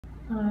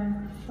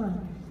are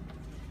fun.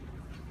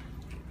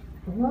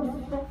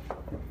 Wolf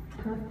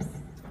pups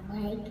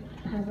like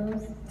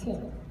puzzles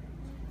too.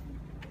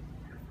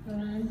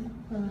 Run,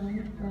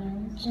 run,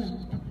 run,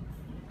 jump.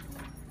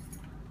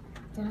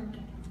 Duck,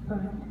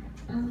 fun,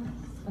 pup,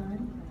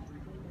 fun.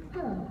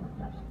 Hello,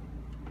 everybody.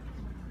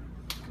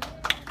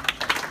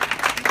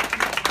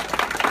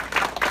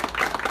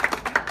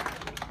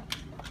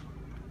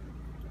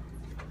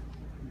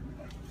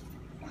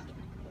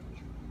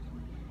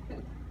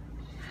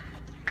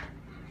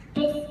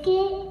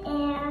 Biscuit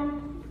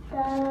and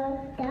the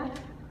duck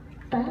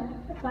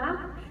box.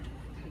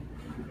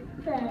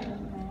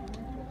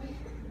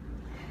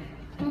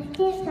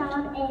 Biscuit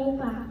found a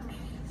box.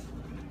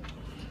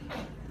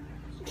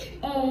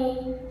 A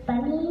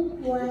bunny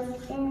was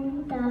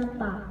in the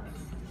box.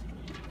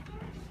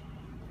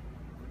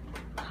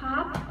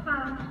 Hop,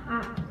 hop,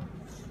 hop.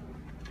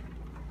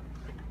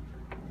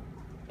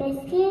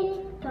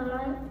 Biscuit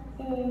got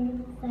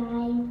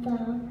inside the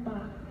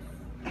box.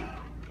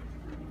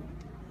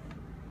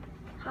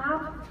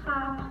 Hop,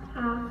 hop,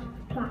 hop,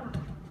 plop.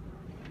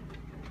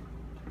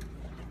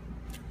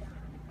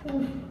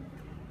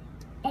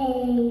 A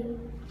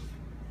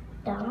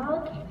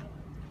dog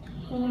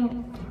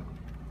can't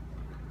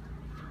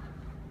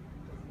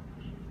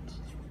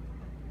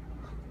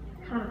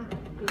hop.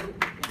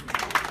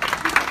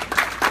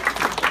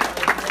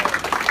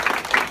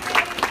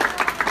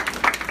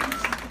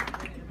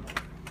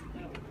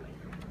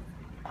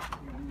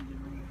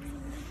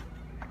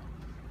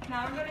 Now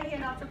we're going to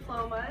hand out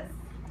diplomas.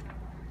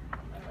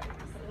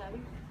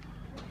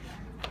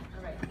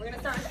 All right, we're going to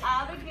start with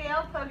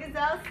Abigail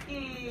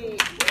Pogazowski.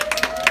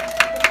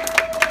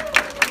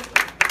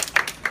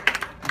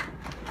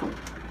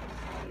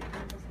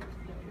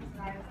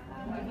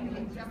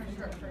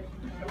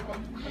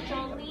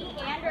 Jolie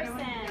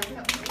Anderson.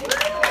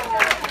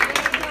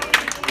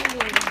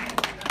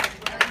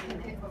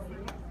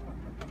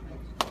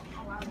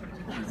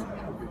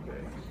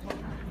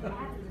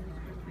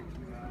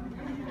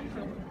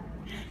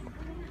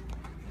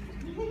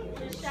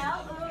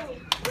 Michelle Wu.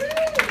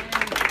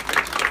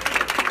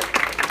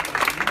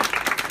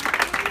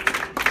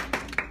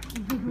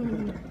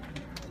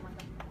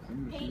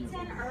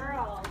 Peyton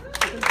Earl.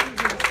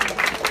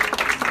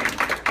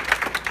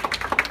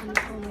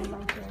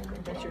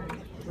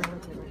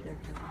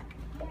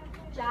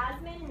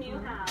 Jasmine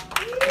Newhouse.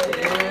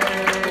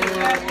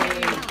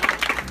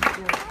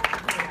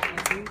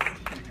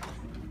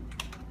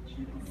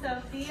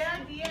 Sophia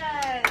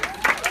Diaz.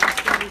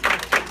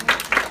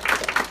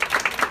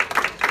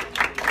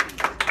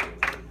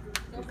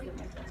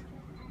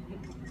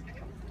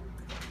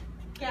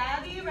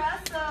 Gabby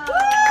Russell.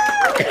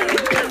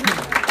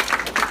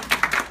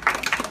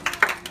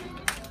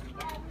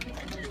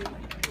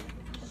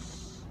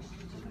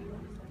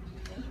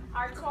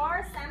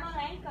 Artur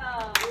Samolenko.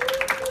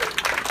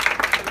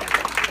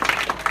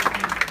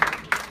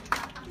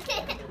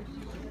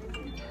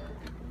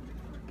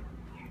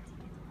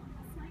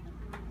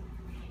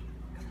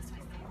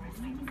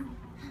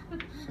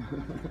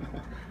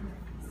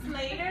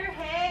 Slater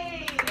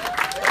Hayes.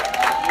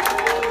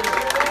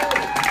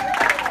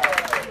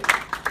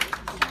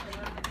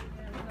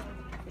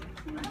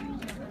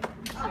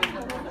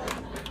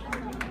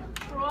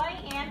 Troy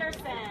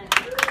Anderson.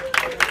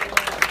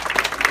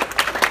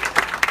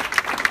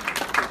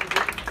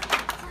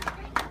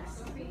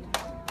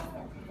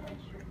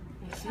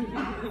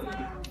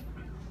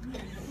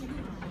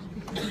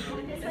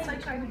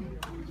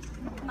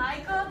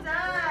 Michael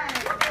Dunn.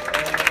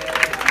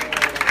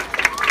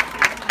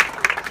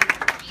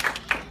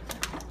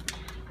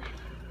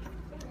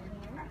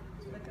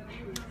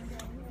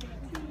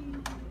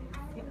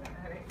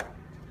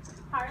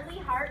 Harley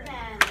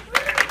Hartman.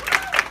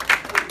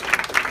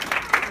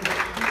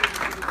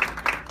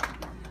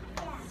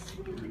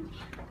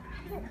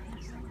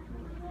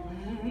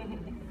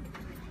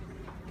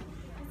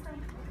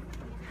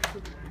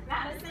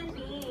 Madison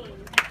Bean.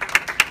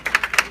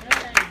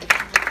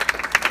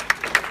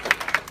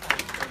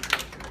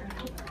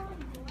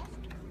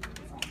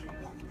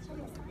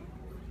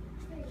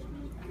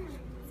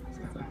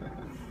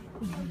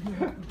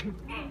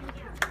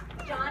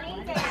 Johnny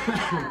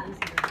Dana.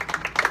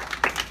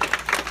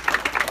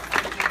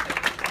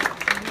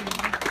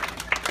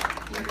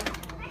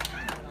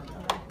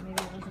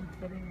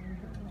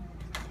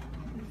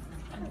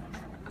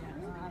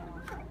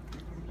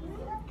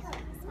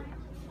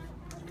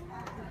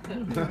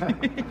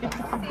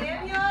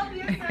 Samuel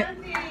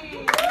Busanti.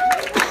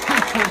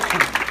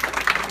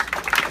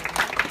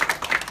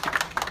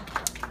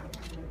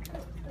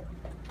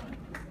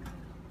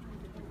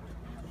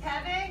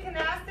 Kevin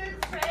Canastas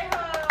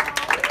Trejo.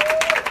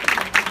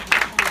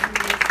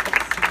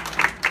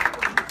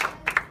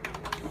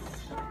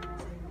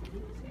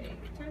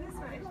 Turn this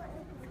way.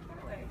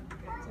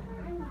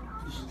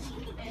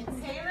 And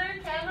Taylor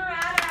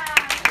Camarada.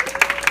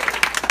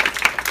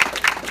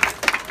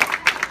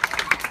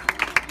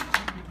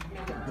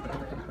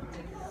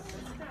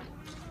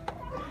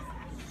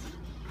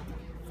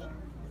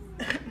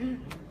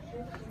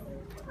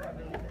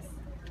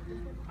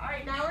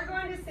 we're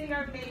going to sing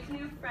our Make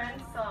New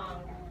Friends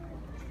song.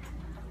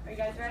 Are you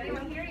guys ready? I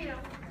want to hear you.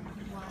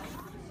 1,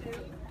 2,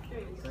 3.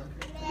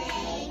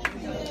 Make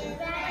new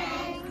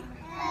friends,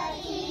 a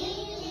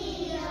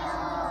easy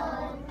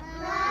home.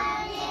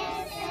 Love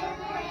is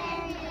simple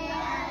and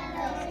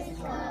love is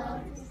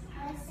cold. A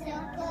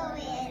circle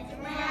is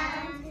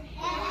round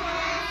and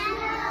has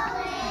no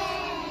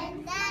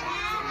end. That's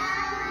how I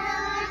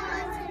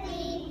want to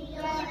be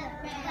your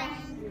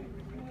friend.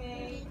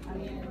 Make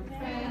new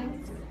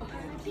friends.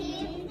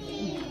 Keep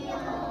the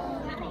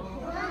old.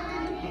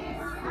 One is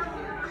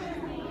something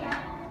the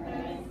other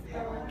is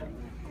gold.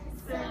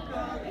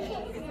 Circle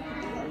is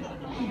round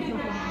and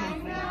has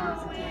no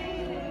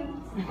wings.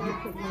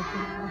 That's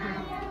how I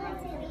want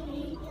to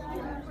be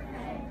your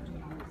friend.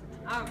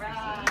 All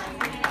right.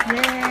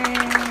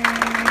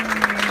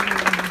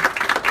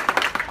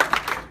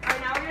 All right,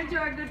 now we're going to do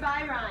our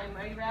goodbye rhyme.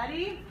 Are you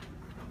ready?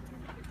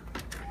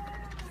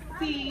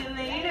 See you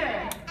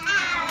later.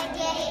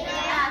 Alligator,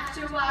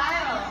 After a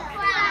while.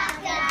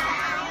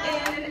 crocodile,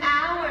 In an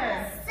hour.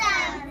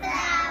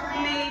 sunflower,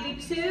 Maybe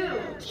 2.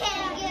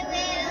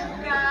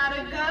 kangaroo,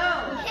 Gotta go.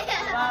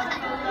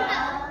 Buffalo.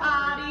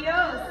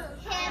 Adios.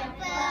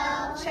 hippo,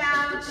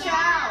 Ciao,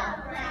 ciao.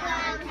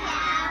 brown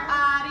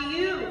cow,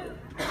 Adieu.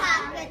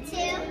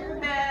 cockatoo,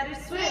 Better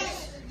switch.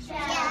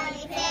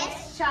 jellyfish,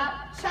 Chop,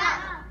 chop.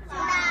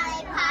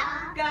 lollipop,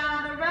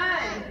 Gotta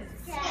run.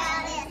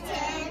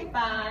 skeleton,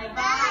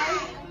 Bye-bye.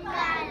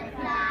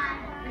 butterfly.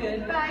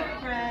 Goodbye,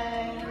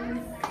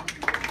 friends.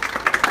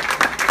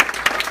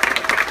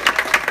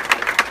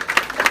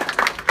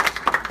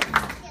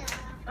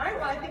 All right,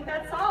 well, I think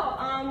that's all.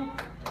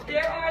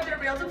 There are their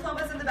real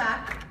diplomas in the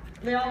back.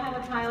 They all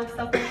have a pile of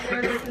stuff up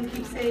there. They can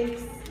keep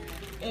safes.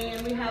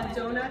 And we have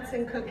donuts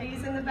and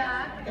cookies in the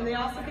back. And they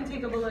also can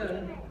take a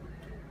balloon.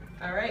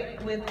 All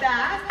right, with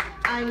that,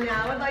 I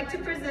now would like to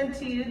present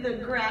to you the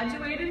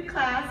graduated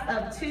class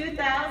of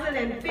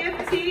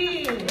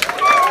 2015.